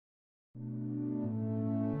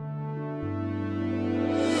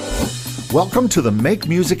Welcome to the Make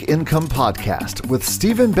Music Income Podcast with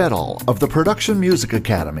Stephen Bedall of the Production Music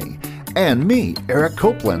Academy and me, Eric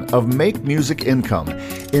Copeland of Make Music Income.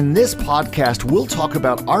 In this podcast, we'll talk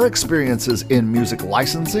about our experiences in music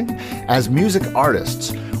licensing as music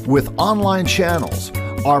artists with online channels,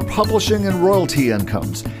 our publishing and royalty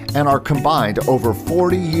incomes, and our combined over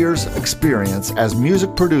 40 years experience as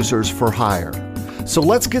music producers for hire. So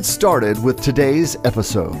let's get started with today's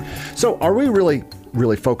episode. So are we really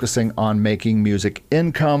focusing on making music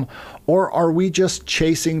income, or are we just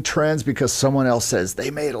chasing trends because someone else says they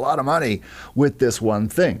made a lot of money with this one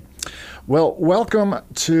thing? Well, welcome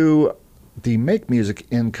to the Make Music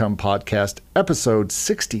Income Podcast, episode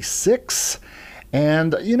 66.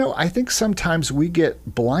 And, I think sometimes we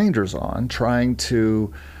get blinders on trying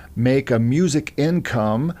to make a music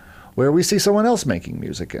income where we see someone else making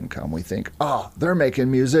music income. We think, oh, they're making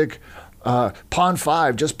music. Pond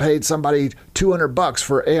 5 just paid somebody $200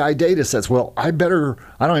 for AI data sets. Well, I don't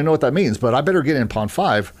even know what that means, but I better get in Pond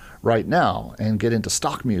 5 right now and get into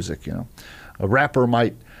stock music. A rapper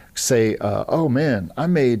might say, oh man, I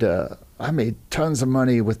made tons of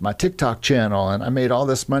money with my TikTok channel and I made all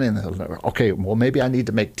this money. And okay, well, maybe I need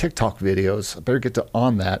to make TikTok videos. I better get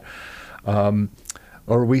on that.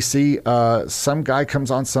 Or we see some guy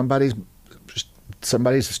comes on somebody's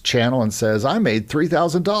channel and says, I made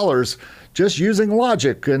 $3,000 just using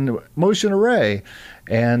Logic and Motion Array.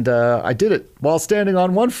 And I did it while standing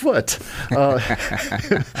on one foot.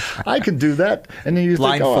 I can do that. And then you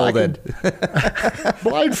blindfolded. think,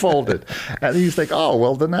 blindfolded. And then you think, oh,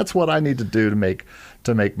 well, then that's what I need to do to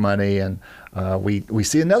make money. And we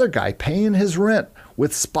see another guy paying his rent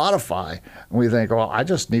with Spotify. And we think, well, I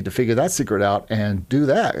just need to figure that secret out and do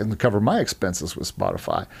that and cover my expenses with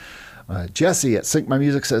Spotify. Jesse at Sync My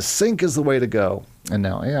Music says sync is the way to go. And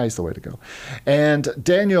now AI is the way to go. And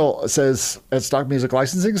Daniel says at Stock Music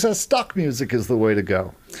Licensing says stock music is the way to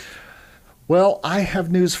go. Well, I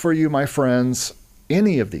have news for you, my friends.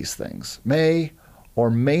 Any of these things may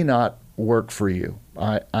or may not work for you.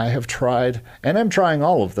 I have tried, and I'm trying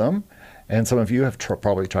all of them. And some of you have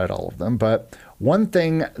probably tried all of them. But one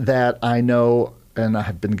thing that I know, and I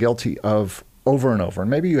have been guilty of over and over,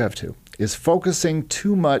 and maybe you have too, is focusing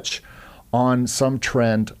too much on some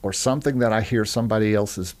trend or something that I hear somebody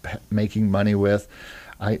else is making money with.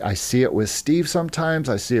 I see it with Steve sometimes.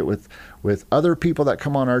 I see it with other people that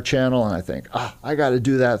come on our channel, and I think, I got to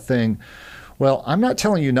do that thing. Well, I'm not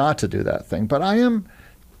telling you not to do that thing, but I am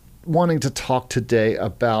wanting to talk today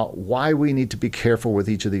about why we need to be careful with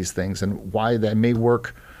each of these things and why they may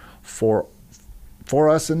work for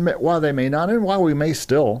us and why they may not, and why we may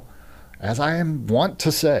still, as I want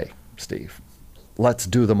to say, Steve, let's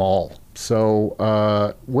do them all.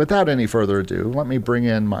 So without any further ado, let me bring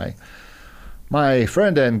in my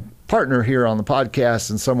friend and partner here on the podcast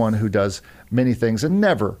and someone who does many things and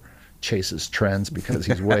never chases trends because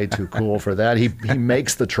he's way too cool for that. He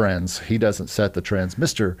makes the trends. He doesn't set the trends.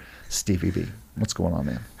 Mr. Stevie B. What's going on,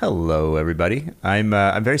 man? Hello, everybody. I'm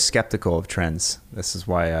very skeptical of trends. This is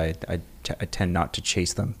why I tend not to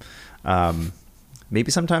chase them.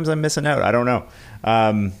 Maybe sometimes I'm missing out. I don't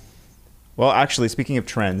know. Well, actually, speaking of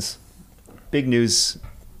trends, big news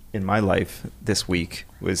in my life this week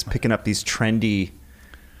was picking up these trendy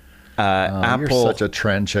Apple. You're such a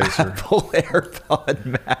trend chaser. Apple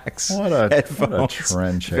AirPod Max headphones. What a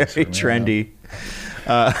trend chaser. Very trendy.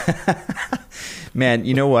 Man,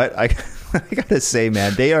 you know what? I gotta say,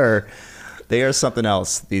 man, they are something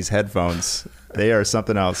else. These headphones. They are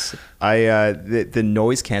something else. The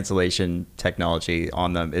noise cancellation technology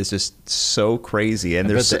on them is just so crazy, and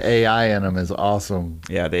there's the AI in them is awesome.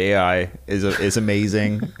 Yeah, the AI is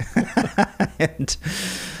amazing, and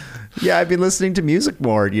yeah, I've been listening to music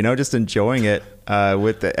more. Just enjoying it.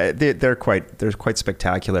 They're quite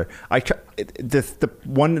spectacular. The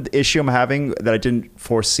one issue I'm having that I didn't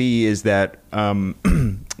foresee is that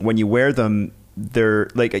when you wear them, they're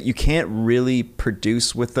like you can't really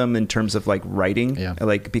produce with them in terms of like writing,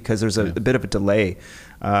 because there's a bit of a delay.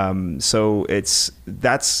 So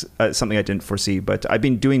that's something I didn't foresee. But I've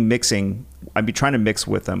been doing mixing. I've been trying to mix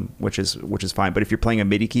with them, which is fine. But if you're playing a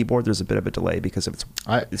MIDI keyboard, there's a bit of a delay because it's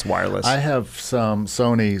wireless. I have some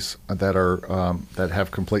Sonys that are that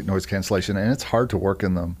have complete noise cancellation, and it's hard to work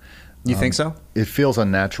in them. You think so? It feels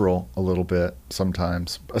unnatural a little bit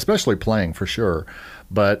sometimes, especially playing for sure.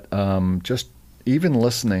 But just even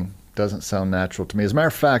listening doesn't sound natural to me. As a matter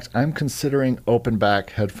of fact, I'm considering open back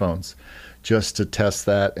headphones just to test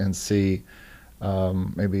that and see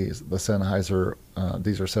maybe the Sennheiser,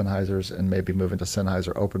 these are Sennheisers, and maybe move into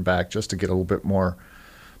Sennheiser open back just to get a little bit more,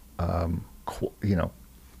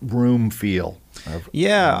 room feel. I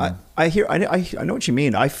know what you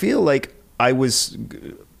mean. I feel like I was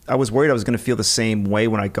worried I was going to feel the same way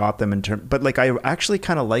when I got them but like I actually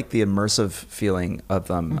kind of like the immersive feeling of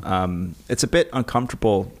them. It's a bit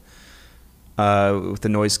uncomfortable with the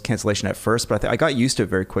noise cancellation at first, but I got used to it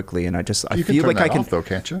very quickly, and I feel like I can. Off, though,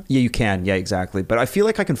 can't you? Yeah, you can. Yeah, exactly. But I feel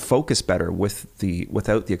like I can focus better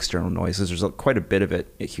without the external noises. There's quite a bit of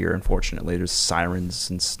it here, unfortunately. There's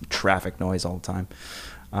sirens and traffic noise all the time.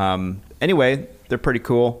 Anyway, they're pretty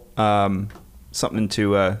cool. Something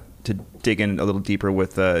to dig in a little deeper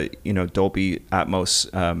with, Dolby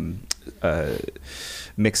Atmos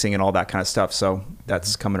mixing and all that kind of stuff. So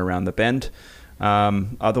that's coming around the bend.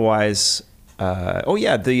 Otherwise.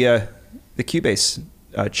 The Cubase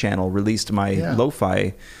channel released my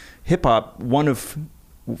lo-fi hip-hop,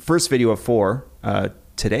 first video of 4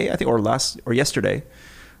 today, I think, or yesterday.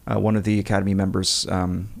 One of the Academy members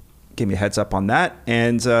gave me a heads up on that,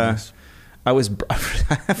 and nice. I was,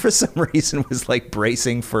 for some reason, was like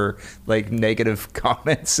bracing for like negative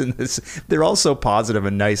comments, and they're all so positive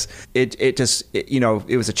and nice. It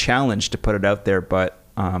was a challenge to put it out there, but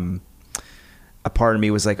a part of me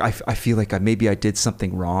was like, I feel like maybe I did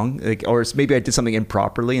something wrong, or maybe I did something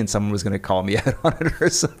improperly, and someone was going to call me out on it or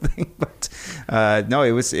something. But no,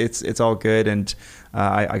 it's all good, and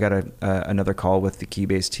I got another call with the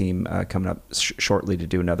Keybase team coming up shortly to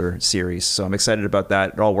do another series, so I'm excited about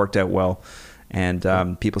that. It all worked out well,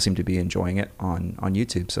 and people seem to be enjoying it on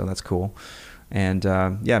YouTube, so that's cool. And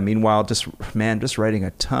meanwhile, just writing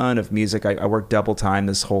a ton of music. I worked double time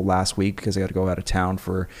this whole last week because I got to go out of town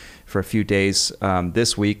for a few days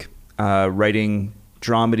this week, writing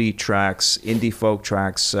dramedy tracks, indie folk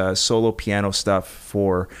tracks, solo piano stuff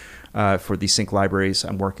for the sync libraries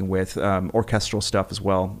I'm working with, orchestral stuff as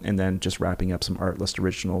well, and then just wrapping up some Artlist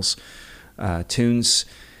Originals tunes.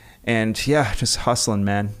 And just hustling,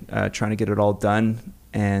 man, trying to get it all done.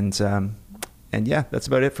 And that's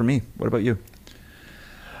about it for me. What about you?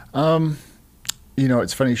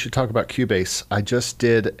 It's funny you should talk about Cubase. I just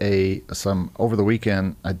did over the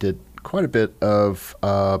weekend. I did quite a bit of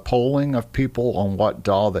polling of people on what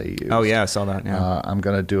DAW they use. Oh yeah, I saw that. Yeah, I'm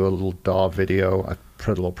going to do a little DAW video. I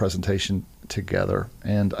put a little presentation together,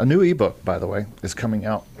 and a new ebook, by the way, is coming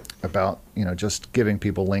out about just giving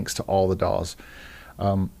people links to all the DAWs.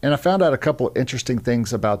 And I found out a couple of interesting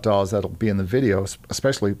things about DAWs that'll be in the video,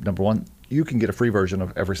 especially number one, you can get a free version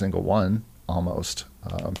of every single one. Almost,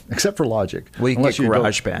 except for Logic. Well, you can get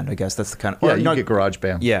GarageBand, I guess. That's the kind of... Yeah, you can get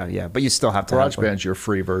GarageBand. Yeah, but you still have to GarageBand's your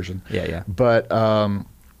free version. Yeah. But, all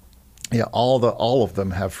of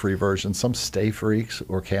them have free versions. Some stay free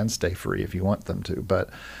or can stay free if you want them to. But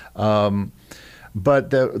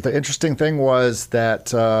the interesting thing was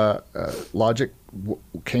that Logic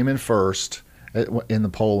came in first in the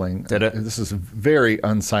polling. Did it? This is a very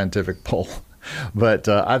unscientific poll. But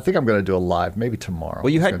I think I'm going to do a live, maybe tomorrow.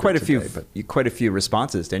 Well, you had quite a few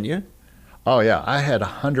responses, didn't you? Oh yeah, I had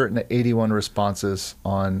 181 responses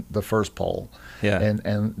on the first poll. Yeah,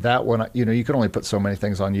 and that one, you can only put so many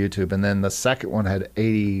things on YouTube, and then the second one had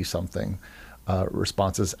 80 something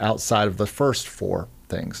responses outside of the first 4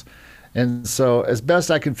 things. And so, as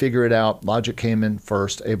best I can figure it out, Logic came in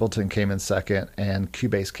first, Ableton came in second, and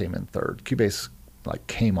Cubase came in third. Cubase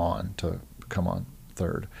came on to come on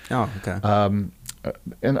third. Oh, okay.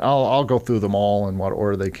 And I'll go through them all in what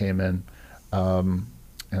order they came in.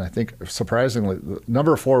 And I think surprisingly, the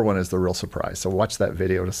number 4 one is the real surprise. So watch that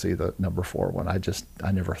video to see the number 4 one.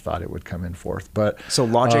 I never thought it would come in fourth. But so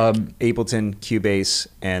Logic, Ableton, Cubase,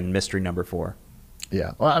 and mystery number 4.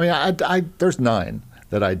 Yeah. Well, I mean, I there's 9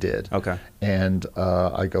 that I did. Okay. And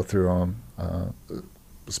I go through them.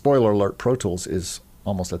 Spoiler alert: Pro Tools is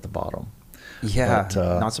almost at the bottom. Yeah.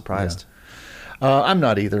 But, not surprised. Yeah. I'm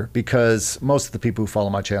not either, because most of the people who follow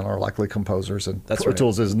my channel are likely composers, and Pro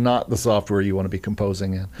Tools is not the software you want to be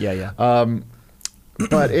composing in. Yeah.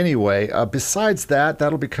 But anyway, besides that,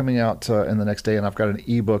 that'll be coming out in the next day, and I've got an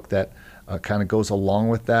ebook that kind of goes along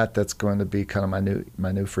with that. That's going to be kind of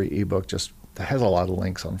my new free ebook. Just that has a lot of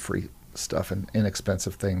links on free stuff and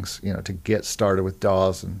inexpensive things, to get started with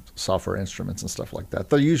DAWs and software instruments and stuff like that.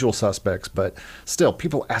 The usual suspects, but still,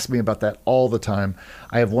 people ask me about that all the time.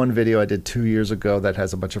 I have one video I did 2 years ago that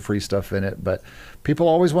has a bunch of free stuff in it, but people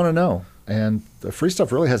always want to know. And the free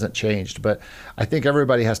stuff really hasn't changed, but I think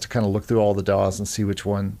everybody has to kind of look through all the DAWs and see which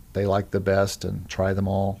one they like the best and try them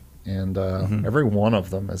all. And every one of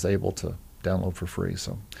them is able to download for free.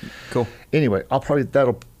 So cool. Anyway,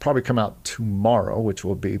 that'll probably come out tomorrow, which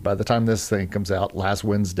will be, by the time this thing comes out, last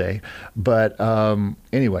Wednesday. But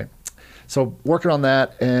anyway, so working on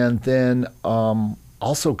that, and then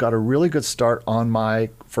also got a really good start on my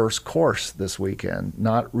first course this weekend.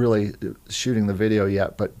 Not really shooting the video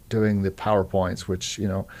yet, but doing the PowerPoints, which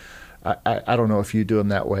I don't know if you do them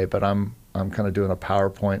that way, but I'm kind of doing a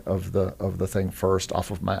PowerPoint of the thing first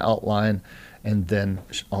off of my outline, and then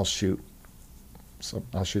I'll shoot. So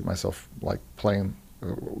I'll shoot myself like playing,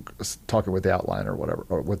 talking with the outline or whatever,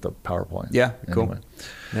 or with the PowerPoint. Yeah, anyway. cool.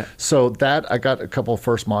 Yeah. So that I got a couple of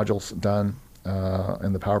first modules done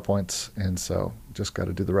in the PowerPoints, and so just got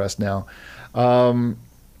to do the rest now.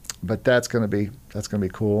 But that's gonna be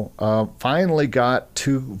cool. Finally got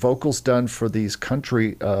 2 vocals done for these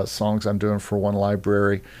country songs I'm doing for one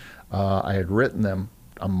library. I had written them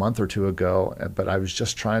a month or 2 ago, but I was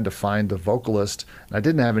just trying to find a vocalist, and I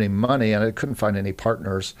didn't have any money, and I couldn't find any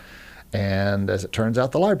partners. And as it turns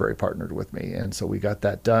out, the library partnered with me, and so we got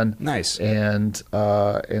that done. Nice. And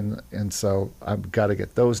so I've got to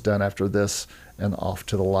get those done after this, and off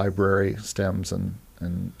to the library, stems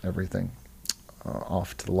and everything,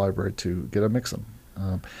 off to the library to get a mix them.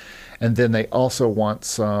 And then they also want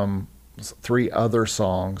 3 other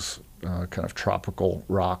songs, kind of tropical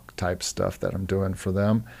rock type stuff that I'm doing for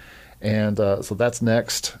them, and so that's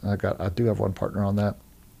next. I do have one partner on that.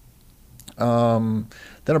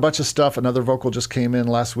 Then a bunch of stuff. Another vocal just came in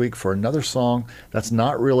last week for another song that's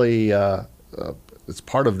not really. It's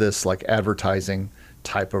part of this like advertising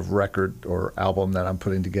type of record or album that I'm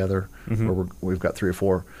putting together, where we've got 3 or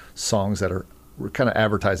 4 songs that are kind of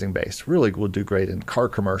advertising based. Really will do great in car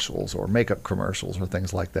commercials or makeup commercials or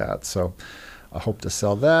things like that. So I hope to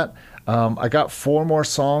sell that. I got 4 more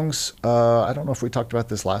songs. I don't know if we talked about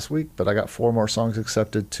this last week, but I got 4 more songs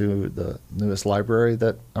accepted to the newest library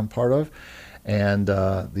that I'm part of. And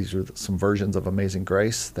these are some versions of Amazing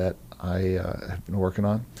Grace that I have been working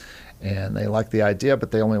on. And they like the idea, but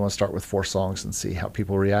they only want to start with 4 songs and see how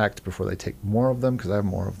people react before they take more of them, because I have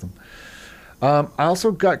more of them. I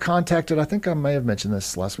also got contacted, I think I may have mentioned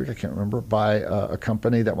this last week, I can't remember, by a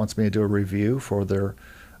company that wants me to do a review for their,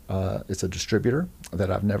 it's a distributor that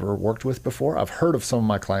I've never worked with before. I've heard of some of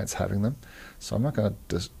my clients having them, so I'm not going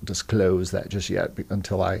to disclose that just yet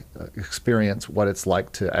until I experience what it's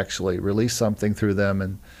like to actually release something through them.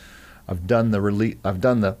 And I've done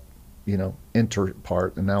the enter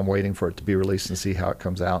part, and now I'm waiting for it to be released and see how it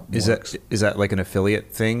comes out. Is that like an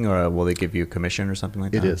affiliate thing, or will they give you a commission or something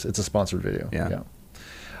like that? It is. It's a sponsored video. Yeah.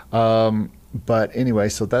 But anyway,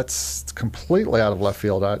 so that's completely out of left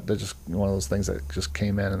field. They're just one of those things that just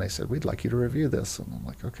came in, and they said, we'd like you to review this. And I'm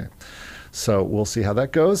like, okay. So we'll see how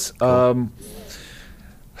that goes. Cool.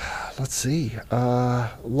 Let's see.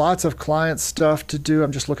 Lots of client stuff to do.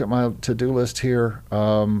 I'm just looking at my to-do list here.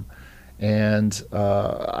 And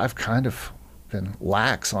I've kind of been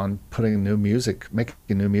lax on putting making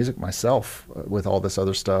new music myself with all this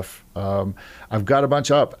other stuff. I've got a bunch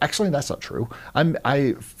up. Actually, that's not true.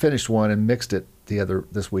 I finished one and mixed it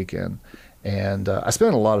this weekend. And I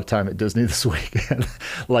spent a lot of time at Disney this weekend,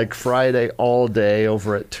 like Friday all day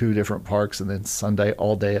over at 2 different parks, and then Sunday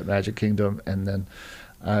all day at Magic Kingdom, and then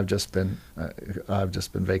I've just been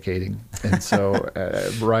vacating, and so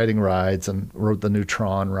riding rides, and rode the new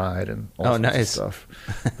Tron ride and all sorts of stuff.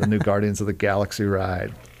 The new Guardians of the Galaxy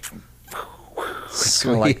ride. It's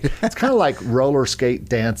kind of like roller skate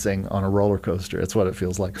dancing on a roller coaster. It's what it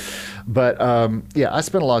feels like. But yeah, I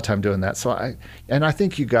spent a lot of time doing that. So I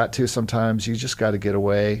think you got to sometimes. You just got to get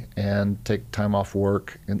away and take time off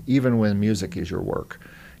work. And even when music is your work,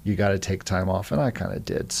 you got to take time off. And I kind of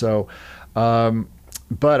did. So.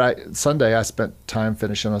 But Sunday I spent time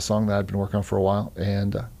finishing a song that I'd been working on for a while,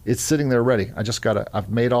 and it's sitting there ready. I've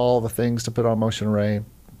made all the things to put on Motion Array,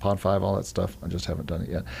 Pod 5, all that stuff. I just haven't done it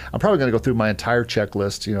yet. I'm probably going to go through my entire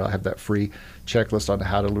checklist. I have that free checklist on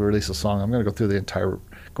how to release a song. I'm going to go through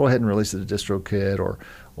go ahead and release it to DistroKid, or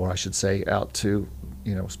I should say out to,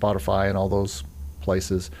 Spotify and all those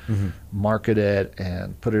places, market it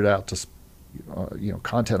and put it out to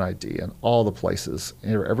Content ID and all the places,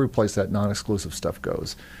 every place that non-exclusive stuff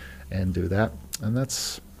goes, and do that. And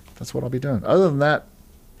that's what I'll be doing. Other than that,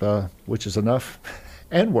 which is enough,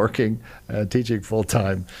 and working, teaching full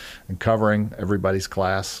time, and covering everybody's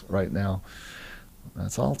class right now.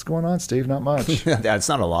 That's all that's going on, Steve. Not much. That's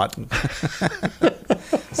not a lot.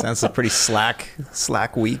 Sounds a pretty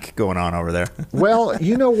slack week going on over there. Well,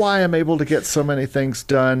 you know why I'm able to get so many things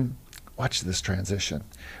done? Watch this transition.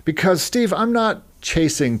 Because, Steve, I'm not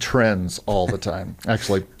chasing trends all the time.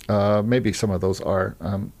 Actually, maybe some of those are.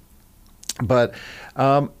 But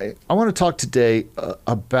I want to talk today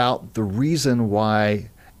about the reason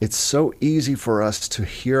why it's so easy for us to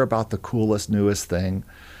hear about the coolest, newest thing.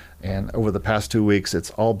 And over the past 2 weeks,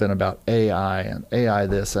 it's all been about AI and AI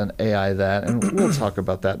this and AI that. And we'll talk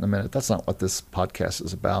about that in a minute. That's not what this podcast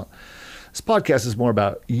is about. This podcast is more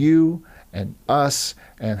about you and us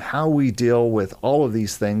and how we deal with all of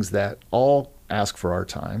these things that all ask for our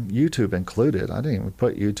time, YouTube included. I didn't even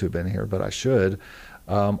put YouTube in here, but I should.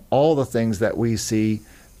 All the things that we see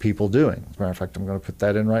people doing. As a matter of fact, I'm going to put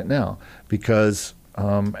that in right now because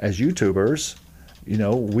as YouTubers, you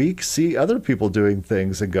know, we see other people doing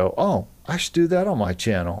things and go, oh, I should do that on my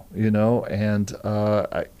channel, you know, and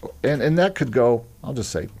that could go, I'll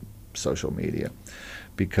just say social media,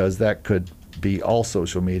 because that could be all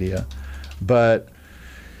social media. But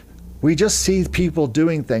we just see people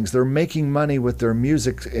doing things. They're making money with their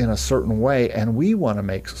music in a certain way, and we want to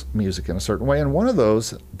make music in a certain way. And one of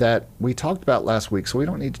those that we talked about last week, so we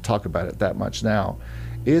don't need to talk about it that much now,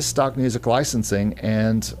 is stock music licensing.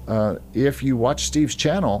 And if you watch Steve's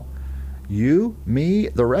channel, you, me,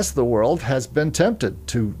 the rest of the world has been tempted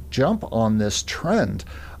to jump on this trend,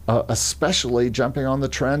 especially jumping on the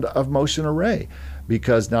trend of motion array,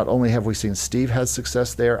 because not only have we seen Steve has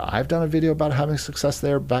success there, I've done a video about having success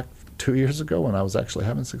there back 2 years ago when I was actually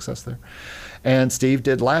having success there. And Steve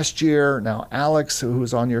did last year. Now Alex, who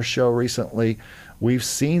was on your show recently, we've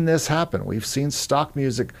seen this happen. We've seen stock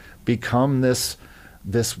music become this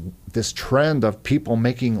trend of people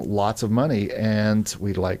making lots of money, and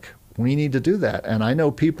we need to do that. And I know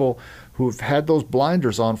people who've had those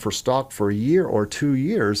blinders on for stock for a year or 2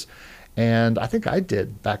 years. And I think I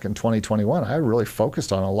did back in 2021. I really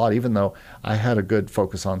focused on a lot, even though I had a good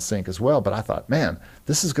focus on sync as well. But I thought, man,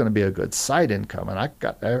 this is going to be a good side income. And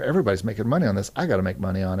everybody's making money on this. I got to make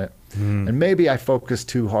money on it. And maybe I focused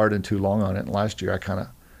too hard and too long on it. And last year I kind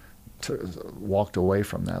of walked away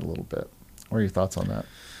from that a little bit. What are your thoughts on that?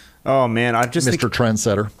 Oh man, I just Mr.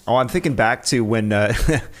 Trendsetter. Oh, I'm thinking back to when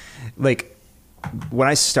when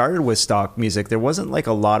I started with stock music, there wasn't like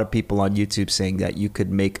a lot of people on YouTube saying that you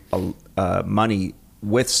could make money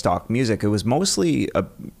with stock music. It was mostly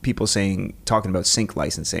people talking about sync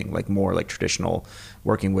licensing, like more like traditional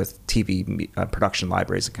working with TV production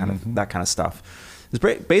libraries and kind of that kind of stuff. It's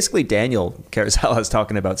basically Daniel Carrizales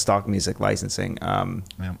talking about stock music licensing.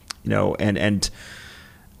 You know, and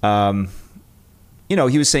you know,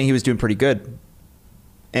 he was saying he was doing pretty good,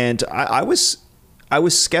 and I was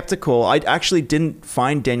skeptical. I actually didn't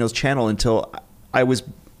find Daniel's channel until I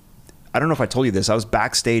don't know if I told you this. I was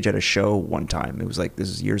backstage at a show one time. It was like, this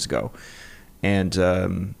is years ago. And I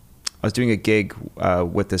was doing a gig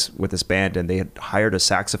with this band, and they had hired a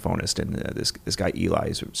saxophonist, and this guy Eli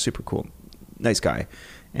is super cool, nice guy.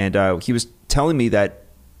 And he was telling me that,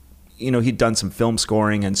 you know, he'd done some film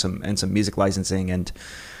scoring and some music licensing, and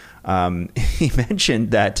he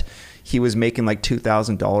mentioned that he was making like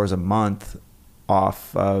 $2,000 a month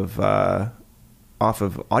off of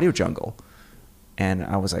Audio Jungle. And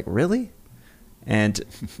I was like, really? And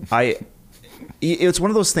it's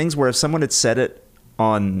one of those things where if someone had said it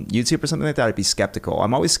on YouTube or something like that, I'd be skeptical.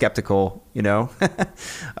 I'm always skeptical, you know,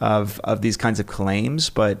 of these kinds of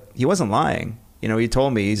claims, but he wasn't lying. You know, he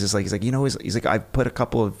told me, he's like, you know, he's like, I put a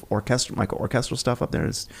couple of orchestral stuff up there.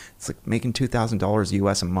 It's like making $2,000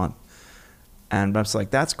 US a month. And I was like,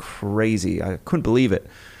 that's crazy. I couldn't believe it.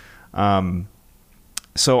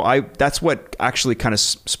 So that's what actually kind of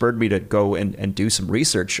spurred me to go and do some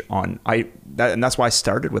research on and that's why I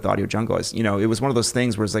started with Audio Jungle. You know, it was one of those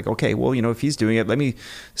things where it's like, okay, well, you know, if he's doing it, let me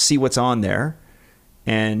see what's on there,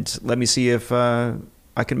 and let me see if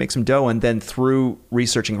I can make some dough. And then through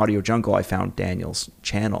researching Audio Jungle, I found Daniel's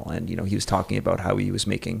channel, and you know, he was talking about how he was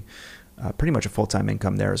making pretty much a full-time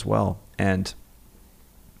income there as well. And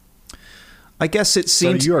I guess it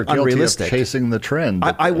seemed you are guilty unrealistic. Of chasing the trend.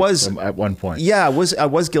 I was at one point. Yeah, I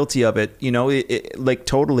was guilty of it. You know, like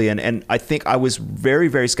totally. And I think I was very,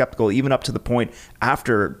 very skeptical, even up to the point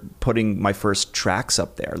after putting my first tracks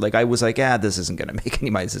up there. Like I was like, this isn't going to make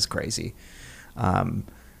any money. This is crazy. And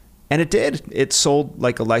it did. It sold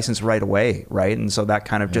like a license right away, right? And so that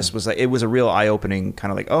kind of just was like, it was a real eye-opening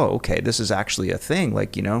kind of like, oh, okay, this is actually a thing.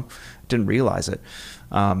 Like, you know, didn't realize it.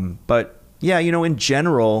 But yeah, you know, in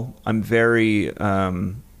general, I'm very,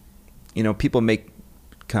 you know, people make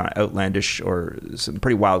kind of outlandish or some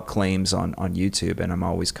pretty wild claims on YouTube, and I'm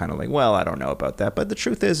always kind of like, well, I don't know about that. But the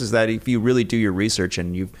truth is that if you really do your research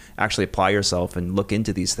and you actually apply yourself and look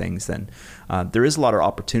into these things, then there is a lot of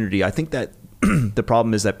opportunity. I think that the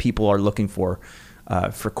problem is that people are looking for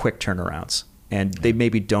quick turnarounds, and they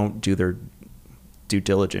maybe don't do their due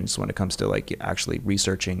diligence when it comes to like actually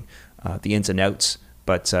researching the ins and outs.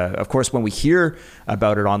 But of course, when we hear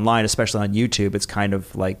about it online, especially on YouTube, it's kind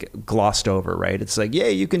of like glossed over, right? It's like, yeah,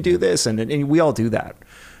 you can do this, and we all do that.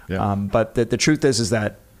 Yeah. But the truth is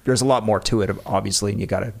that there's a lot more to it, obviously, and you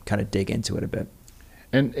got to kind of dig into it a bit.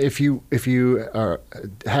 And if you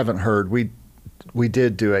haven't heard, we we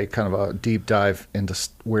did do a kind of a deep dive into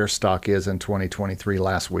where stock is in 2023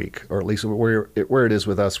 last week, or at least where it is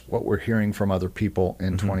with us, what we're hearing from other people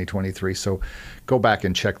in 2023. So go back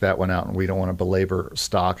and check that one out. And we don't want to belabor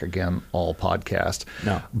stock again, all podcast.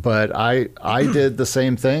 No. But I did the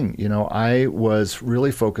same thing. You know, I was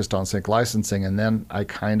really focused on sync licensing, and then I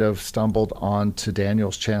kind of stumbled onto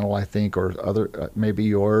Daniel's channel, I think, or other maybe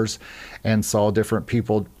yours, and saw different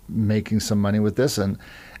people making some money with this. And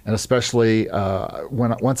especially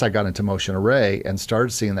once I got into Motion Array and started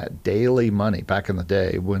seeing that daily money back in the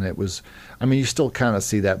day when it was, I mean, you still kind of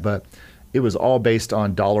see that, but it was all based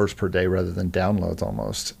on dollars per day rather than downloads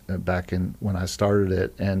almost back in when I started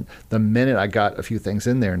it. And the minute I got a few things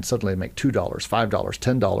in there and suddenly I'd make $2, $5,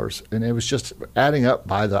 $10, and it was just adding up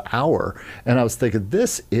by the hour. And I was thinking,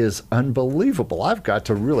 this is unbelievable. I've got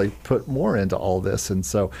to really put more into all this. And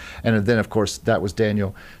so, and then of course that was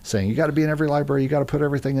Daniel saying, you got to be in every library, you got to put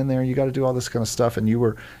everything in there, you got to do all this kind of stuff. And you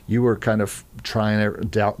were kind of trying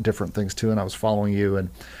out different things too. And I was following you.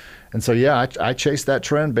 And so, yeah, I chased that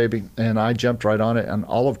trend, baby, and I jumped right on it. And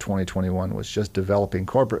all of 2021 was just developing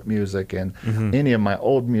corporate music and any of my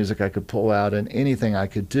old music I could pull out and anything I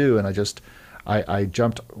could do. And I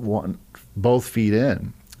jumped both feet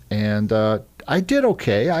in. And I did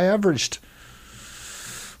okay. I averaged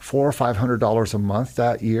 $400 or $500 a month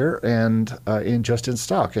that year, and in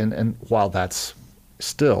stock. And while that's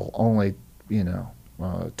still only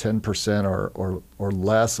 10% or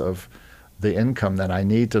less of the income that I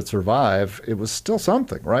need to survive, it was still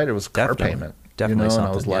something, right? It was car payment. Definitely and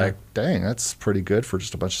something, I was like, dang, that's pretty good for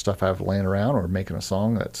just a bunch of stuff I have laying around or making a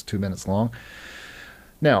song that's 2 minutes long.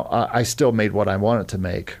 Now, I still made what I wanted to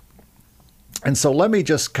make. And so let me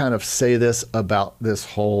just kind of say this about this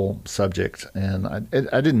whole subject. And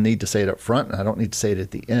I didn't need to say it up front, and I don't need to say it at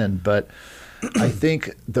the end, but I think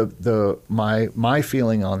my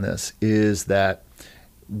feeling on this is that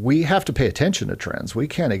we have to pay attention to trends. We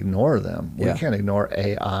can't ignore them. We can't ignore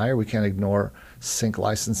AI. We can't ignore sync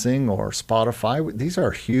licensing or Spotify. These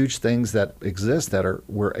are huge things that exist that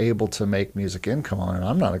we're able to make music income on, and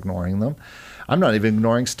I'm not ignoring them. I'm not even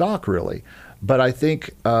ignoring stock, really. But I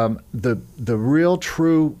think the real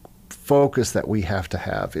true focus that we have to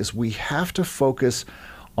have is we have to focus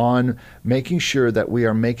on making sure that we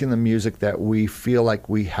are making the music that we feel like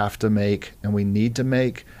we have to make and we need to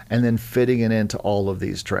make, and then fitting it into all of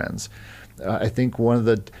these trends. I think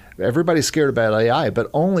everybody's scared about AI, but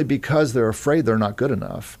only because they're afraid they're not good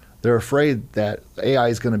enough. They're afraid that AI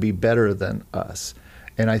is going to be better than us.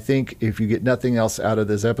 And I think if you get nothing else out of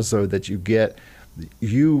this episode, that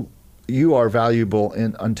you are valuable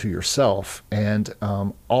unto yourself, and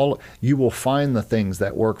you will find the things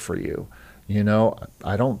that work for you. You know,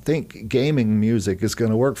 I don't think gaming music is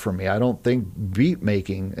going to work for me. I don't think beat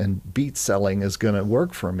making and beat selling is going to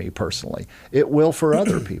work for me personally. It will for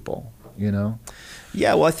other people, you know?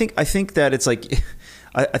 Yeah, well, I think that it's like,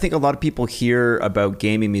 I think a lot of people hear about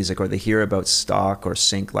gaming music, or they hear about stock or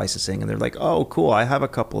sync licensing, and they're like, oh, cool, I have a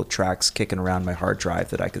couple of tracks kicking around my hard drive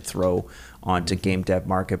that I could throw onto game dev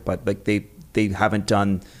market, but like they haven't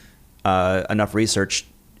done enough research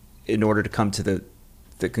in order to come to the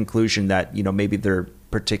conclusion that, you know, maybe their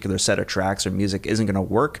particular set of tracks or music isn't going to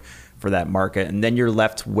work for that market. And then you're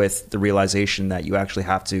left with the realization that you actually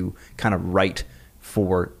have to kind of write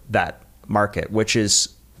for that market, which is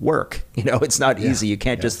work. You know, it's not easy. You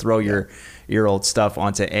can't just throw your old stuff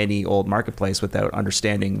onto any old marketplace without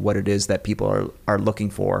understanding what it is that people are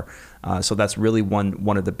looking for. So that's really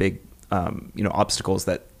one of the big obstacles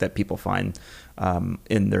that people find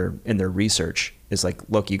in their research is like,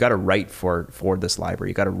 look, you got to write for this library.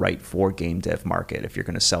 You got to write for game dev market if you're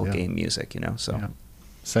going to sell game music, you know. So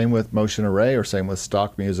same with Motion Array, or same with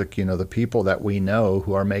stock music. You know, the people that we know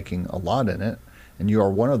who are making a lot in it, and you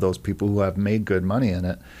are one of those people who have made good money in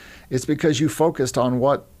it, it's because you focused on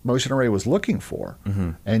what Motion Array was looking for,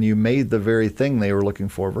 and you made the very thing they were looking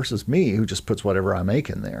for, versus me, who just puts whatever I make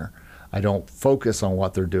in there. I don't focus on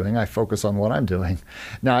what they're doing. I focus on what I'm doing.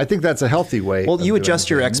 Now, I think that's a healthy way. Well, you adjust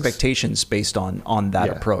your expectations based on that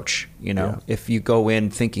approach. You know, if you go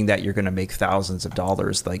in thinking that you're going to make thousands of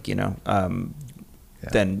dollars, like, you know,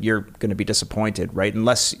 then you're going to be disappointed, right?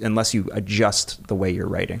 Unless you adjust the way you're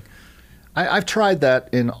writing. I've tried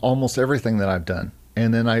that in almost everything that I've done.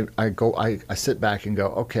 And then I sit back and go,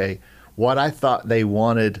 okay, what I thought they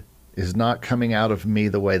wanted is not coming out of me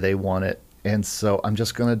the way they want it. And so I'm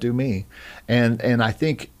just going to do me. And I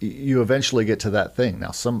think you eventually get to that thing. Now,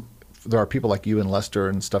 some there are people like you and Lester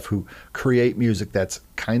and stuff who create music that's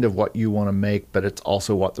kind of what you want to make, but it's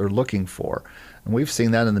also what they're looking for. And we've seen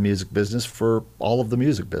that in the music business for all of the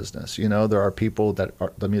music business. There are people that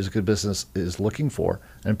the music business is looking for,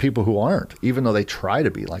 and people who aren't, even though they try to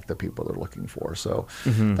be like the people they're looking for. So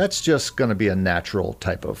that's just going to be a natural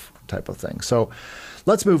type of thing. So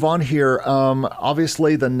let's move on here.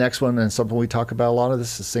 Obviously, the next one, and something we talk about a lot of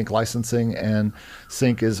this, is sync licensing. And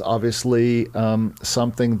sync is obviously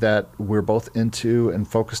something that we're both into and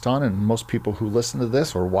focused on, and most people who listen to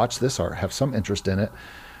this or watch this have some interest in it.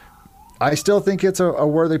 I still think it's a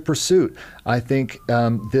worthy pursuit. I think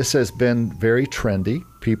this has been very trendy.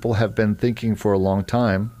 People have been thinking for a long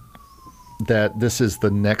time that this is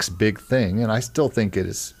the next big thing, and I still think it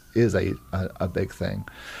is a big thing.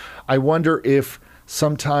 I wonder if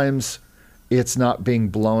sometimes it's not being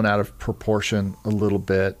blown out of proportion a little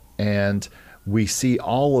bit, and we see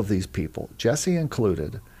all of these people, Jesse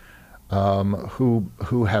included,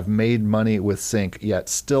 who have made money with sync, yet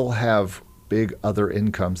still have big other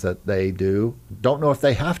incomes that they do. Don't know if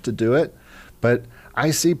they have to do it, but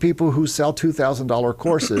I see people who sell $2,000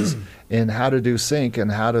 courses in how to do sync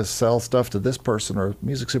and how to sell stuff to this person or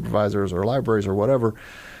music supervisors or libraries or whatever,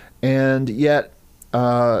 and yet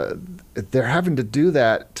they're having to do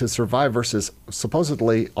that to survive versus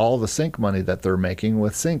supposedly all the sync money that they're making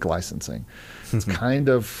with sync licensing. It's kind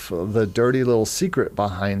of the dirty little secret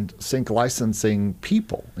behind sync licensing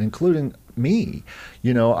people, including me.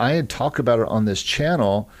 I had talked about it on this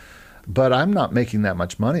channel, but I'm not making that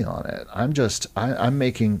much money on it. I'm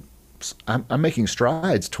making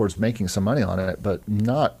strides towards making some money on it, but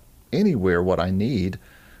not anywhere what I need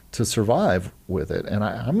to survive with it. And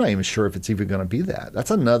I'm not even sure if it's even going to be that. That's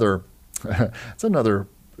another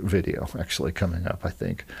video actually coming up, I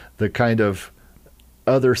think. The kind of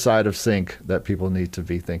other side of sync that people need to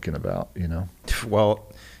be thinking about, Well,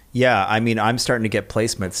 yeah, I mean, I'm starting to get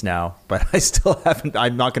placements now, but I still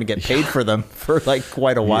I'm not going to get paid for them for like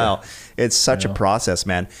quite a while. Yeah. It's such a process,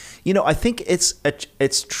 man. I think it's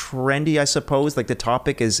trendy, I suppose. Like the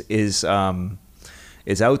topic is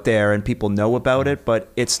out there and people know about it,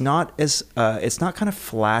 but it's not kind of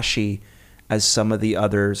flashy as some of the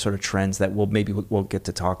other sort of trends that we'll get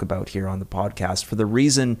to talk about here on the podcast, for the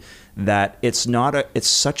reason that it's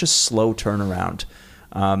such a slow turnaround.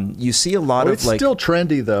 You see a lot of it's still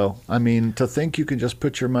trendy though. I mean, to think you can just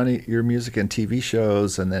put your music in TV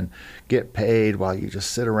shows and then get paid while you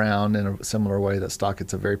just sit around in a similar way that stock,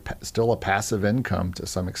 it's still a passive income to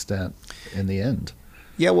some extent in the end.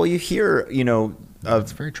 Yeah, well, you hear,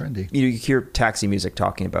 it's very trendy. You hear Taxi Music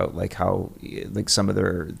talking about like how like some of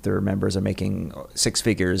their members are making six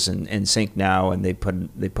figures in sync now, and they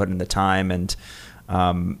put in the time, and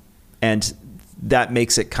that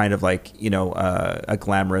makes it kind of like a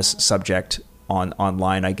glamorous subject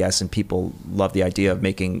online, I guess, and people love the idea of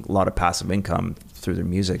making a lot of passive income through their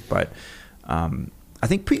music, but I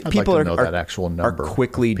think people are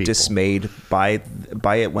quickly dismayed by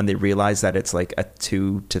it when they realize that it's like a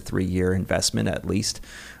 2 to 3 year investment at least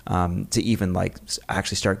to even like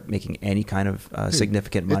actually start making any kind of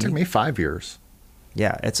significant money. It took me 5 years.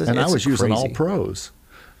 Yeah, I was using all pros.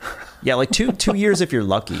 Yeah, like two years if you're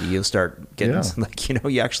lucky, you'll start getting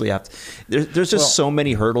you actually have to. There's just so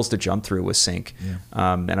many hurdles to jump through with sync,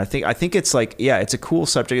 and I think it's like it's a cool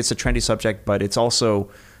subject, it's a trendy subject, but it's also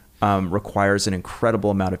requires an incredible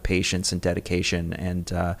amount of patience and dedication.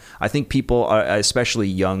 And I think people, especially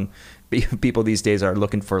young people these days, are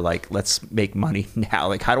looking for like, let's make money now.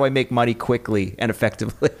 Like, how do I make money quickly and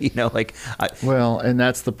effectively? And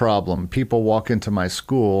that's the problem. People walk into my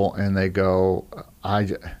school and they go,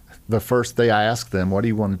 the first day I ask them, what do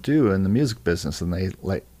you want to do in the music business? And they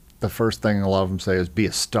the first thing a lot of them say is be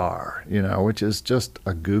a star, which is just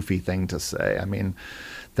a goofy thing to say. I mean,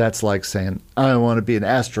 that's like saying, I want to be an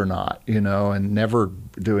astronaut, and never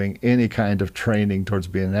doing any kind of training towards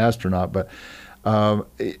being an astronaut. But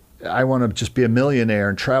I want to just be a millionaire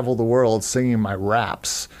and travel the world singing my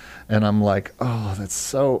raps. And I'm like, oh, that's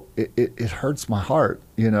so, it hurts my heart,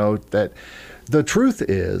 that the truth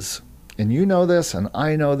is, and you know this, and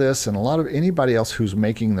I know this, and a lot of anybody else who's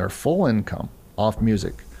making their full income off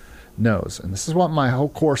music knows, and this is what my whole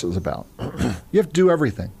course is about. You have to do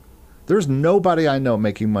everything. There's nobody I know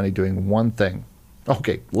making money doing one thing.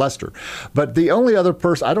 Okay, Lester. But the only other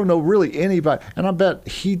person, I don't know really anybody, and I bet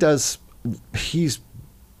he's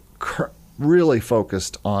really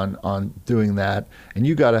focused on doing that, and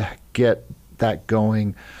you got to get that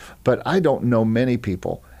going. But I don't know many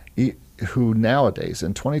people who nowadays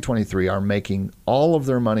in 2023 are making all of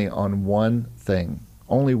their money on one thing,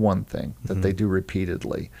 only one thing that they do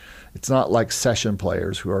repeatedly. It's not like session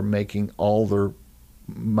players who are making all their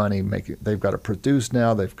money making. They've got to produce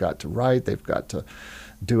now. They've got to write. They've got to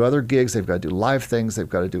do other gigs. They've got to do live things. They've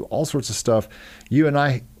got to do all sorts of stuff. You and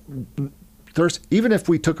I, even if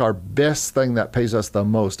we took our best thing that pays us the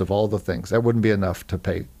most of all the things, that wouldn't be enough to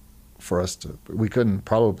pay for us to. We couldn't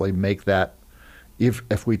probably make that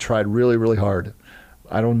if we tried really, really hard.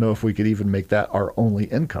 I don't know if we could even make that our only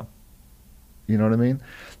income. You know what I mean?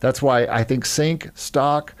 That's why I think sync,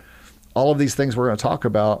 stock, all of these things we're going to talk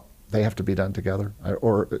about, they have to be done together,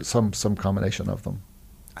 or some combination of them.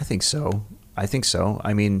 I think so.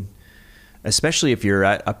 I mean, especially if you're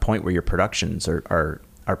at a point where your productions are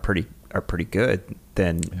pretty good,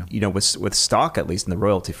 then with stock, at least in the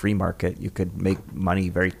royalty-free market, you could make money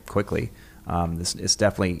very quickly. This is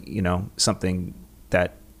definitely something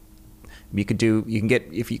that you could do. You can get,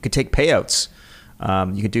 if you could take payouts.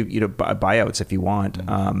 You could do buyouts if you want,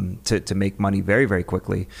 to make money very, very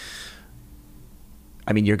quickly.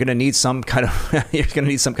 I mean, you're going to need some kind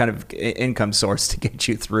of income source to get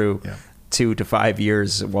you through 2 to 5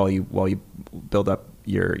 years while you build up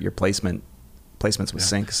your placements with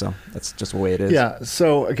sync. So that's just the way it is. Yeah.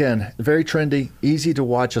 So again, very trendy, easy to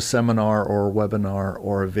watch a seminar or a webinar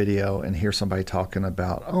or a video and hear somebody talking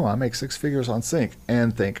about, oh, I make 6 figures on sync,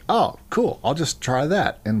 and think, oh, cool, I'll just try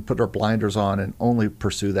that and put our blinders on and only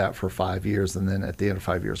pursue that for 5 years. And then at the end of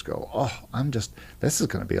 5 years go, oh, this is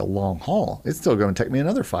going to be a long haul. It's still going to take me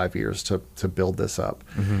another 5 years to build this up.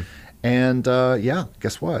 Mm-hmm. And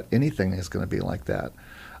guess what? Anything is going to be like that.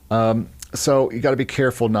 So you got to be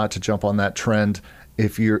careful not to jump on that trend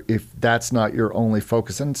if that's not your only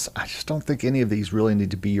focus. And I just don't think any of these really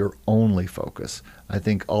need to be your only focus. I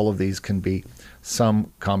think all of these can be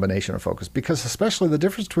some combination of focus, because especially the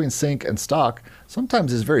difference between sync and stock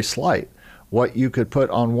sometimes is very slight. What you could put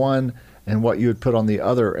on one and what you would put on the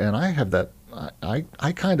other. And I have that,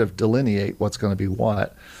 I kind of delineate what's going to be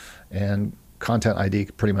what, and Content ID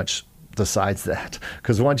pretty much decides that.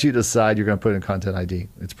 Because once you decide you're going to put in Content ID,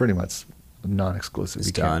 it's pretty much non-exclusive. It's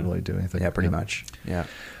you done. Can't really do anything. Yeah, pretty much. Yeah.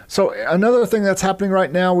 So another thing that's happening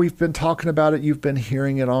right now, we've been talking about it. You've been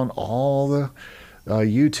hearing it on all the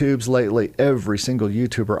YouTubes lately. Every single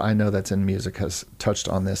YouTuber I know that's in music has touched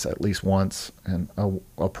on this at least once. And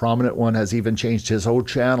a prominent one has even changed his whole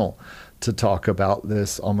channel to talk about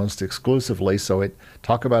this almost exclusively. So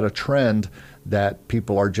talk about a trend that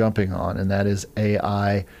people are jumping on, and that is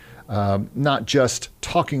AI. Not just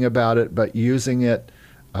talking about it, but using it,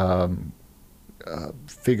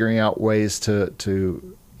 figuring out ways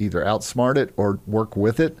to either outsmart it or work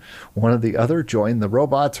with it, one or the other, join the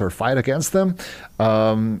robots or fight against them.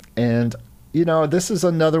 And this is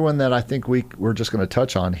another one that I think we're just going to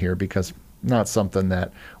touch on here, because not something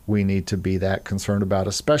that we need to be that concerned about,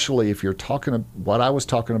 especially if you're talking what I was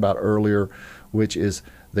talking about earlier, which is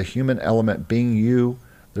the human element being you.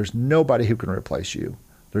 There's nobody who can replace you.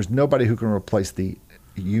 There's nobody who can replace the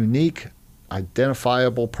unique,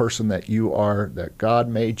 identifiable person that you are, that God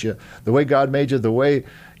made you, the way God made you, the way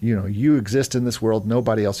you exist in this world.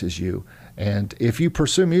 Nobody else is you. And if you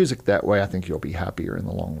pursue music that way, I think you'll be happier in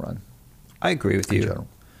the long run. I agree with you.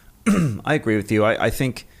 I agree with you. I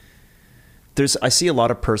think I see a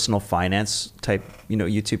lot of personal finance type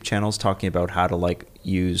YouTube channels talking about how to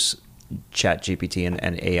use ChatGPT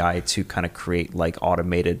and AI to kind of create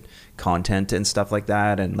automated content and stuff like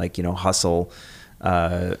that, and hustle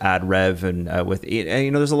ad rev, and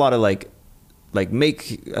there's a lot of make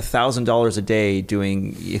 $1,000 a day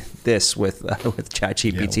doing this with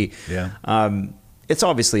ChatGPT. Yeah. It's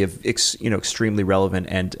obviously extremely relevant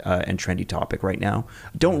and trendy topic right now.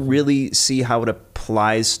 Don't really see how it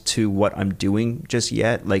applies to what I'm doing just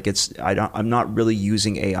yet. I'm not really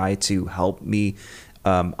using AI to help me,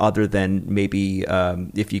 other than maybe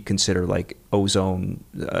if you consider ozone,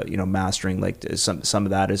 mastering, some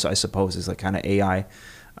of that is, I suppose, is kind of AI.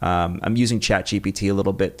 I'm using ChatGPT a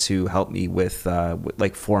little bit to help me with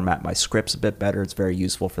format my scripts a bit better. It's very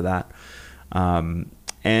useful for that.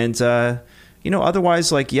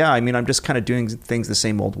 Otherwise, I'm just kind of doing things the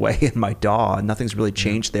same old way in my DAW. Nothing's really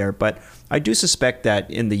changed there. But I do suspect that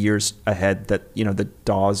in the years ahead that, the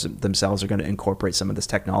DAWs themselves are going to incorporate some of this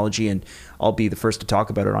technology, and I'll be the first to talk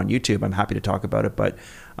about it on YouTube. I'm happy to talk about it. But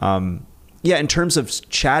in terms of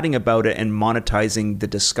chatting about it and monetizing the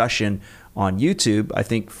discussion on YouTube, I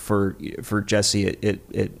think for Jesse,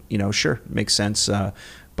 it sure makes sense.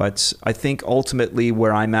 But I think ultimately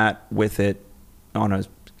where I'm at with it on a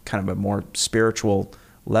kind of a more spiritual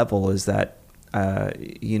level is that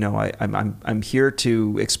I'm here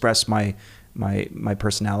to express my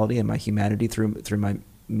personality and my humanity through my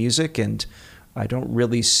music, and I don't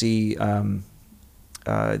really see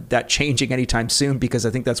that changing anytime soon, because I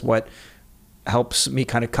think that's what helps me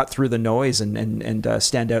kind of cut through the noise and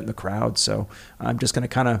stand out in the crowd. So I'm just going to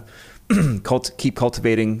kind of keep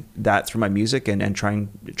cultivating that through my music and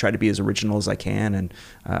try to be as original as I can. And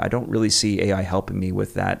I don't really see AI helping me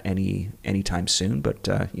with that anytime soon, but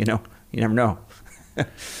you never know.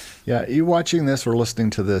 Yeah, you watching this or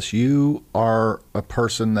listening to this, you are a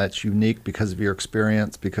person that's unique because of your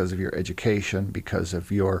experience, because of your education, because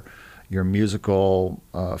of your musical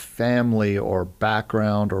family or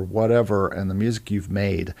background or whatever, and the music you've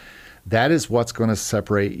made. That is what's going to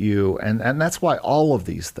separate you, and that's why all of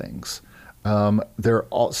these things, they're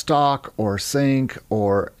all stock or sync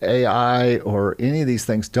or AI or any of these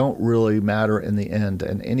things don't really matter in the end.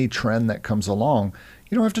 And any trend that comes along,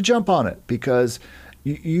 you don't have to jump on it because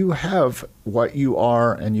you have what you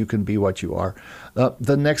are and you can be what you are.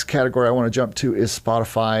 The next category I want to jump to is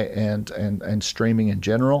Spotify and streaming in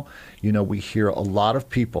general. We hear a lot of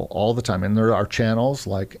people all the time, and there are channels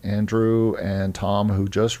like Andrew and Tom who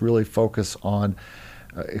just really focus on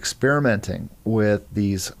experimenting with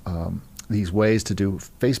these ways to do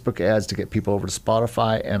Facebook ads to get people over to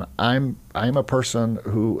Spotify. And I'm a person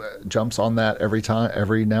who jumps on that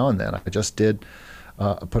every now and then. I just did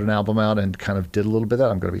put an album out and kind of did a little bit of that.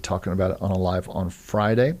 I'm going to be talking about it on a live on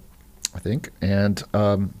Friday, I think. And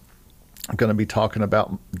I'm going to be talking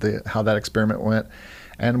about how that experiment went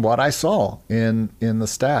and what I saw in the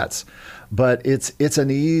stats. But it's an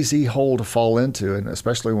easy hole to fall into, and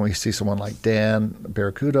especially when we see someone like Dan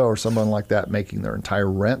Barracuda or someone like that making their entire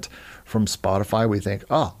rent from Spotify, we think,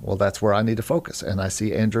 oh, well, that's where I need to focus. And I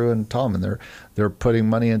see Andrew and Tom, and they're putting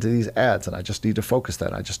money into these ads, and I just need to focus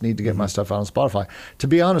that. I just need to get my stuff out on Spotify. To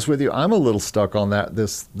be honest with you, I'm a little stuck on that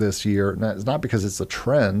this year. It's not because it's a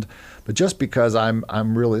trend, but just because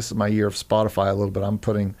I'm really, this is my year of Spotify a little bit. I'm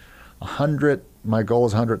putting 100. My goal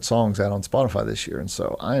is 100 songs out on Spotify this year, and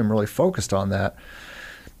so I am really focused on that.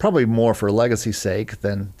 Probably more for legacy's sake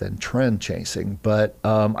than trend chasing. But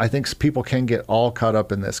I think people can get all caught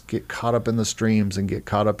up in this, get caught up in the streams, and get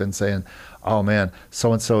caught up in saying, oh man,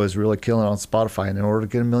 so-and-so is really killing it on Spotify, and in order to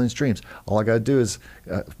get 1 million streams, all I got to do is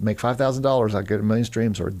make $5,000, I get 1 million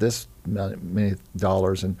streams, or this many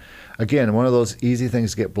dollars. And again, one of those easy things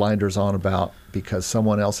to get blinders on about because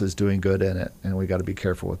someone else is doing good in it, and we got to be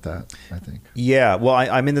careful with that, I think. Yeah, well,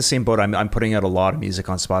 I'm in the same boat. I'm putting out a lot of music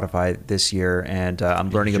on Spotify this year, and I'm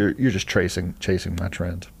learning. You're just chasing my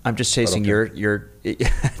trend. I'm just chasing your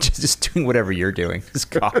just doing whatever you're doing, just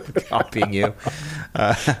copying you.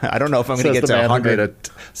 I don't know if I'm going to get to 100.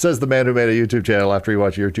 Says the man who made a YouTube channel after he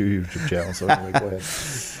watched your YouTube channel. So anyway, go ahead.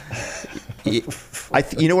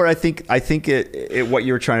 Where I think what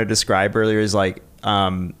you were trying to describe earlier is like,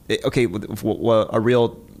 okay, well, a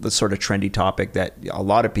real sort of trendy topic that a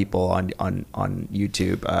lot of people on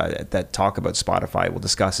YouTube that talk about Spotify will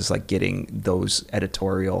discuss is like getting those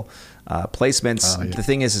editorial placements. Oh, yeah. The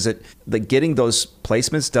thing is that getting those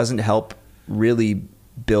placements doesn't help really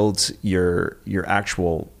build your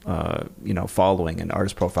actual following and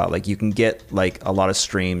artist profile. Like you can get like a lot of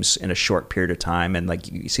streams in a short period of time, and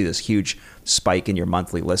like you see this huge spike in your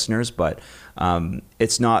monthly listeners, but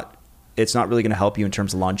it's not really going to help you in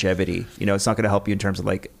terms of longevity. It's not going to help you in terms of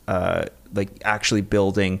like actually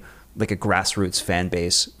building like a grassroots fan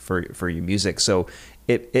base for your music. So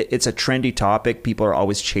it's a trendy topic. People are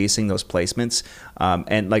always chasing those placements,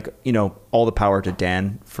 and like all the power to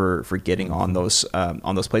Dan for getting on those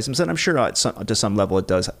placements. And I'm sure to some level it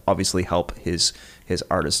does obviously help his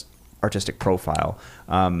artistic profile,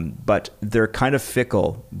 but they're kind of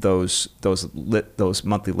fickle. Those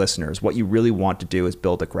monthly listeners. What you really want to do is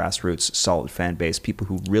build a grassroots solid fan base. People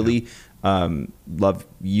who really love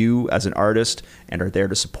you as an artist and are there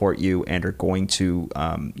to support you and are going to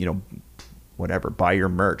buy your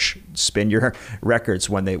merch, spin your records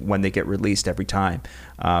when they get released every time.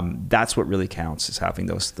 That's what really counts, is having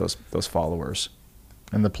those followers.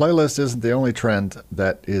 And the playlist isn't the only trend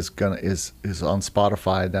that is on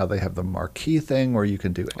Spotify. Now they have the marquee thing where you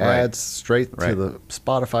can do ads straight to the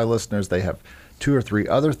Spotify listeners. They have 2 or 3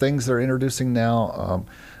 other things they're introducing now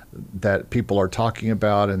that people are talking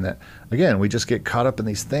about, and that, again, we just get caught up in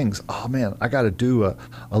these things. Oh man, I got to do a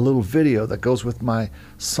little video that goes with my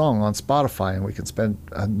song on Spotify, and we can spend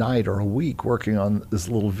a night or a week working on this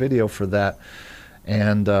little video for that.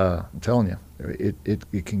 And I'm telling you,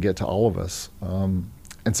 it can get to all of us.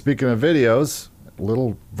 And speaking of videos,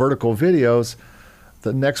 little vertical videos,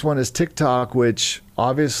 the next one is TikTok, which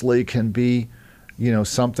obviously can be,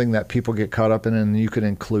 something that people get caught up in, and you can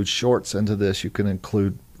include shorts into this. You can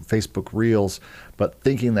include Facebook Reels, but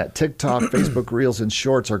thinking that TikTok, Facebook Reels, and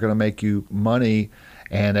shorts are going to make you money,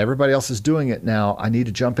 and everybody else is doing it now, I need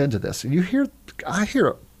to jump into this. And I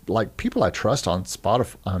hear like people I trust on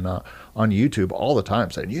Spotify, on YouTube all the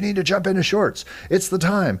time saying, you need to jump into shorts. It's the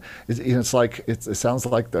time. It's like, it sounds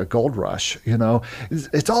like the gold rush,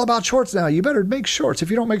 it's all about shorts now. You better make shorts. If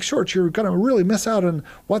you don't make shorts, you're going to really miss out on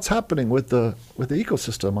what's happening with the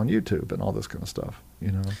ecosystem on YouTube and all this kind of stuff,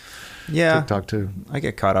 Yeah. TikTok too. I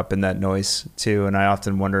get caught up in that noise too. And I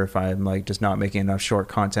often wonder if I'm like just not making enough short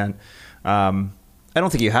content. I don't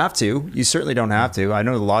think you have to. You certainly don't have to. I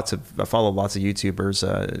know I follow lots of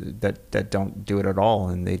YouTubers that don't do it at all,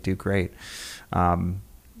 and they do great. I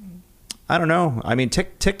don't know. I mean,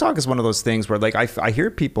 TikTok is one of those things where like I hear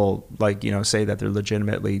people like say that they're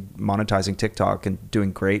legitimately monetizing TikTok and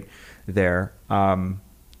doing great there.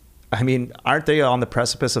 I mean, aren't they on the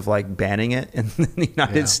precipice of like banning it in the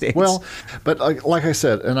United States? Well, but like I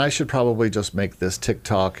said, and I should probably just make this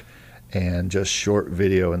TikTok and just short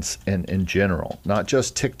video in general, not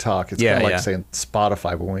just TikTok. It's kind of like saying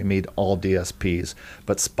Spotify when we meet all DSPs,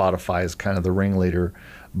 but Spotify is kind of the ringleader.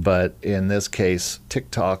 But in this case,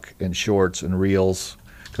 TikTok and shorts and reels,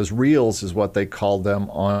 because reels is what they call them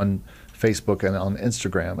on Facebook and on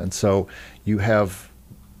Instagram. And so you have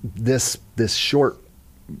this short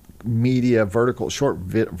media vertical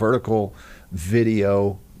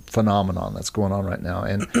video phenomenon that's going on right now.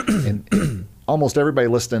 And almost everybody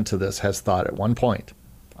listening to this has thought at one point,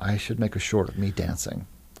 I should make a short of me dancing.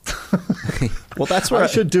 Well, that's where I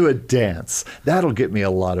should do a dance. That'll get me a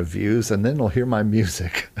lot of views, and then they'll hear my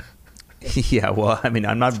music. Yeah, well, I mean,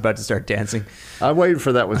 I'm not about to start dancing. I'm waiting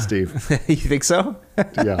for that one, Steve. You think so?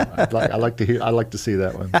 Yeah, I like to see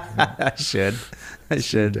that one. I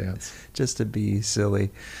should dance just to be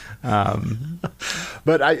silly.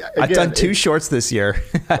 But I've done 2 shorts this year.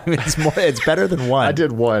 I mean, it's better than one. I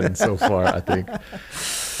did one so far, I think.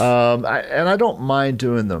 And I don't mind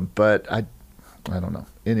doing them, but I don't know.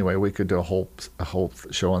 Anyway, we could do a whole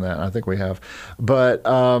show on that. And I think we have, but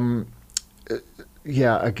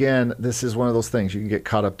yeah. Again, this is one of those things you can get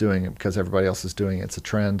caught up doing it because everybody else is doing it. It's a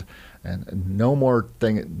trend, and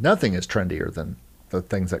nothing is trendier than the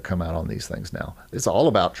things that come out on these things now. It's all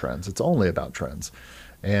about trends. It's only about trends.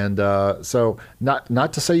 And so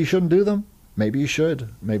not to say you shouldn't do them. Maybe you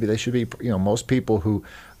should. Maybe they should be, most people who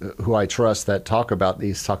I trust that talk about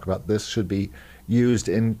this should be used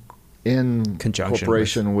in conjunction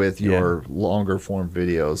cooperation with your longer form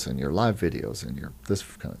videos and your live videos and your this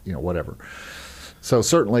kind of, whatever. So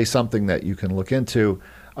certainly something that you can look into.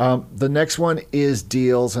 The next one is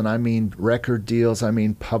deals, and I mean record deals. I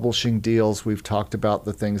mean publishing deals. We've talked about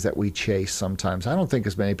the things that we chase sometimes. I don't think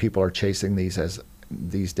as many people are chasing these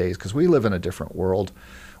days because we live in a different world.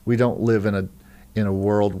 We don't live in a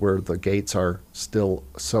world where the gates are still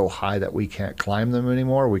so high that we can't climb them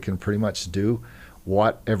anymore. We can pretty much do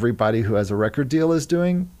what everybody who has a record deal is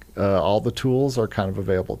doing. All the tools are kind of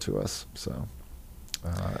available to us. So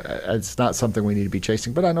it's not something we need to be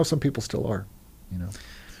chasing, but I know some people still are,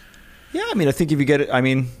 Yeah, I mean, I think if you get it, I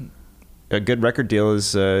mean, a good record deal is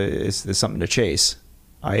something to chase.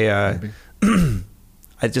 I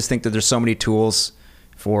just think that there's so many tools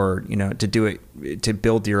for to do it, to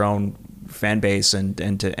build your own fan base and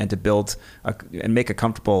to build and make a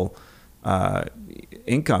comfortable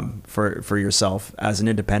income for yourself as an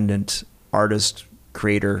independent artist,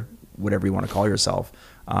 creator, whatever you want to call yourself.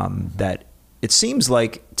 That it seems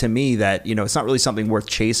like to me that it's not really something worth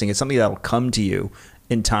chasing. It's something that'll come to you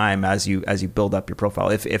in time as you build up your profile.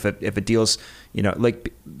 If a deal's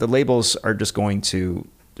like the labels are just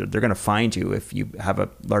they're going to find you if you have a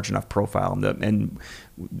large enough profile, and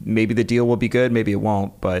maybe the deal will be good, maybe it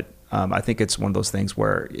won't. But I think it's one of those things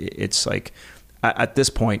where it's like at this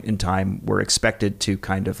point in time, we're expected to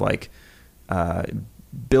kind of like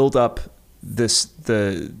build up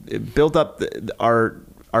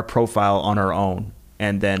our profile on our own,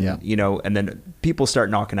 and then and then people start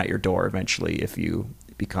knocking at your door eventually if you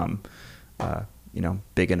become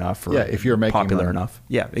big enough or if you're making popular money enough.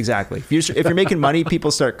 Yeah, exactly. If you're making money,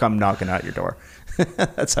 people start come knocking at your door.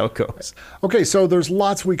 That's how it goes. Okay, so there's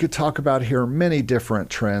lots we could talk about here, many different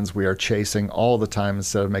trends we are chasing all the time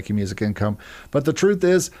instead of making music income. But the truth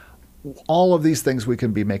is, all of these things we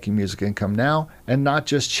can be making music income now, and not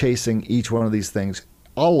just chasing each one of these things,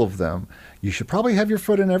 all of them. You should probably have your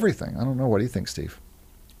foot in everything. I don't know. What do you think, Steve?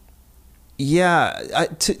 Yeah,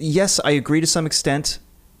 yes, I agree to some extent.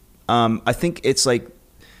 I think it's like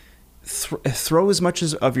throw as much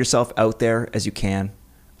of yourself out there as you can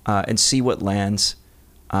and see what lands.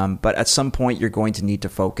 But at some point, you're going to need to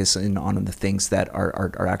focus in on the things that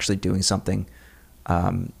are actually doing something.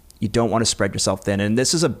 You don't want to spread yourself thin. And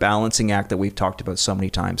this is a balancing act that we've talked about so many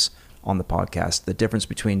times on the podcast. The difference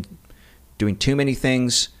between doing too many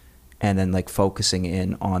things and then like focusing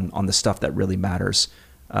in on the stuff that really matters.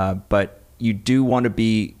 But you do want to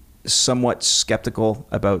be somewhat skeptical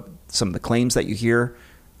about some of the claims that you hear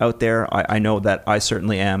out there. I know that I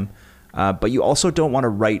certainly am. But you also don't want to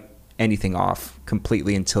write anything off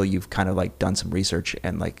completely until you've kind of like done some research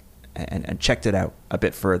and and checked it out a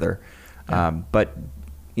bit further. But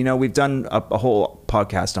we've done a whole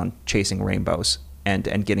podcast on chasing rainbows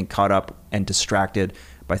and getting caught up and distracted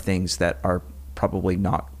by things that are probably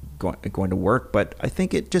not going to work. But I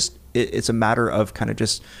think it's a matter of kind of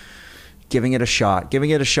just giving it a shot,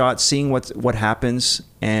 seeing what happens,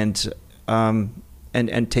 and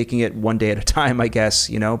taking it one day at a time, I guess,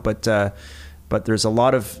 but there's a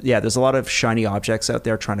lot of shiny objects out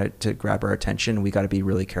there trying to grab our attention. We got to be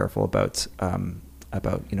really careful about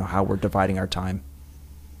how we're dividing our time.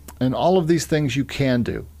 And all of these things you can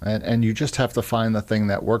do, and you just have to find the thing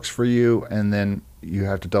that works for you, and then you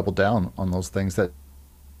have to double down on those things that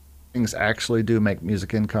things actually do make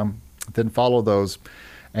music income. Then follow those.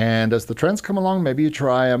 And as the trends come along, maybe you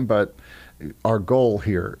try them, but our goal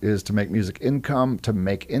here is to make music income, to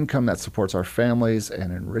make income that supports our families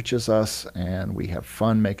and enriches us, and we have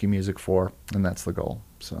fun making music for, and that's the goal.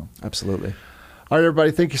 So absolutely. All right,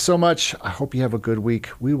 everybody, thank you so much. I hope you have a good week.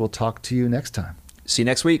 We will talk to you next time. See you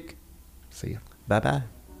next week. See you. Bye-bye.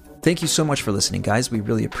 Thank you so much for listening, guys. We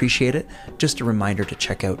really appreciate it. Just a reminder to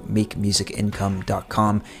check out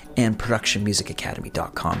makemusicincome.com and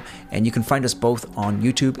productionmusicacademy.com. And you can find us both on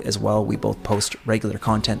YouTube as well. We both post regular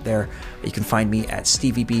content there. You can find me at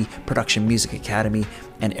Stevie B Production Music Academy,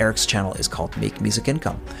 and Eric's channel is called Make Music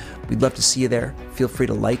Income. We'd love to see you there. Feel free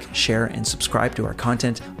to like, share, and subscribe to our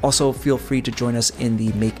content. Also, feel free to join us in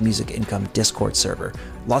the Make Music Income Discord server.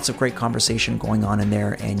 Lots of great conversation going on in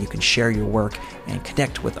there, and you can share your work and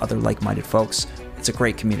connect with other like-minded folks. It's a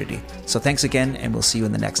great community. So thanks again, and we'll see you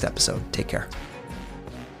in the next episode. Take care.